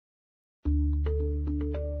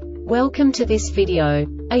Welcome to this video.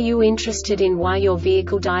 Are you interested in why your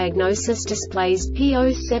vehicle diagnosis displays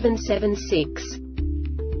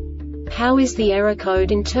P0776? How is the error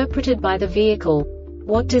code interpreted by the vehicle?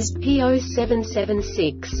 What does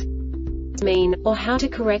P0776 mean, or how to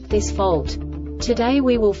correct this fault? Today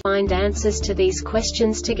we will find answers to these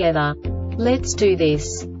questions together. Let's do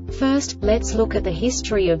this. First, let's look at the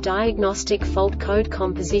history of diagnostic fault code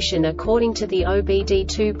composition according to the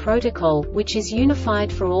OBD2 protocol, which is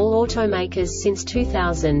unified for all automakers since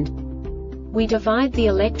 2000. We divide the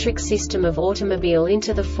electric system of automobile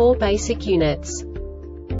into the four basic units: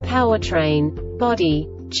 powertrain, body,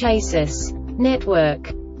 chassis,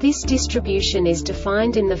 network. This distribution is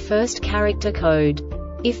defined in the first character code.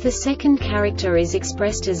 If the second character is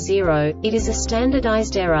expressed as 0, it is a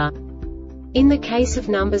standardized error. In the case of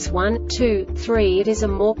numbers 1, 2, 3, it is a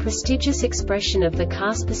more prestigious expression of the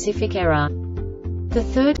car-specific error. The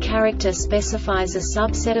third character specifies a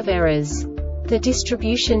subset of errors. The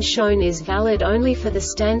distribution shown is valid only for the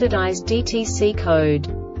standardized DTC code.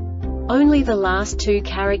 Only the last two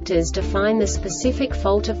characters define the specific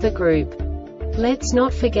fault of the group. Let's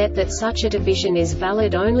not forget that such a division is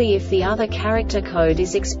valid only if the other character code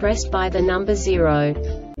is expressed by the number 0.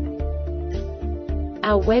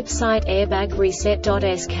 Our website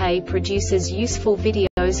airbagreset.sk produces useful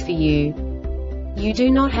videos for you. You do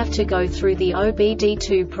not have to go through the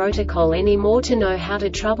OBD2 protocol anymore to know how to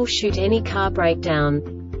troubleshoot any car breakdown.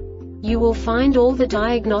 You will find all the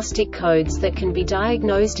diagnostic codes that can be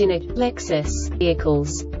diagnosed in a Lexus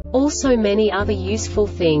vehicles. Also many other useful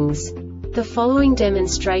things. The following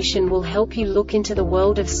demonstration will help you look into the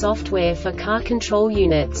world of software for car control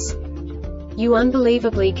units. You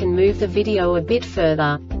unbelievably can move the video a bit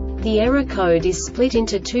further. The error code is split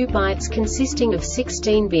into 2 bytes consisting of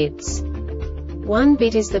 16 bits. 1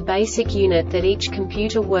 bit is the basic unit that each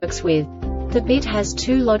computer works with. The bit has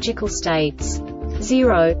 2 logical states: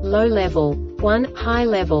 0, low level, 1, high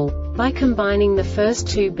level. By combining the first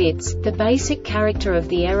 2 bits, the basic character of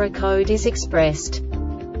the error code is expressed.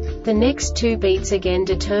 The next 2 bits again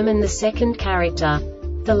determine the second character.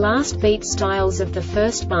 The last beat styles of the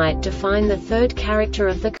first byte define the third character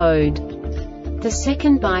of the code. The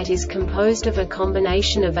second byte is composed of a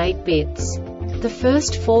combination of 8 bits. The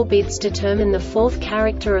first 4 bits determine the fourth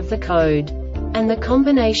character of the code. And the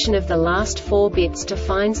combination of the last 4 bits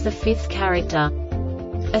defines the fifth character.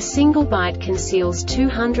 A single byte conceals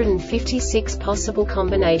 256 possible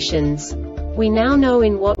combinations. We now know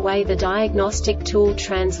in what way the diagnostic tool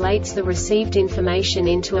translates the received information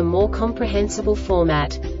into a more comprehensible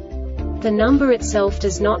format. The number itself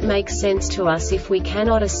does not make sense to us if we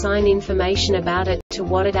cannot assign information about it to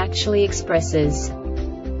what it actually expresses.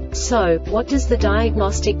 So, what does the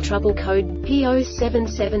Diagnostic Trouble Code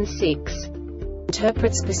P0776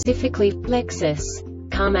 interpret specifically for Lexus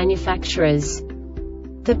car manufacturers?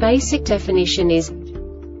 The basic definition is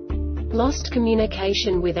lost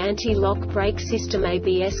communication with anti-lock brake system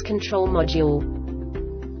ABS control module.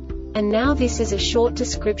 And now this is a short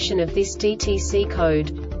description of this DTC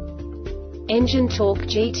code. Engine torque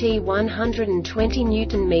GT 120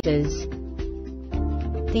 Nm.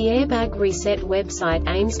 The Airbag Reset website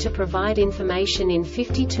aims to provide information in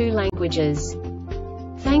 52 languages.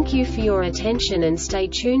 Thank you for your attention and stay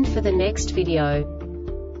tuned for the next video.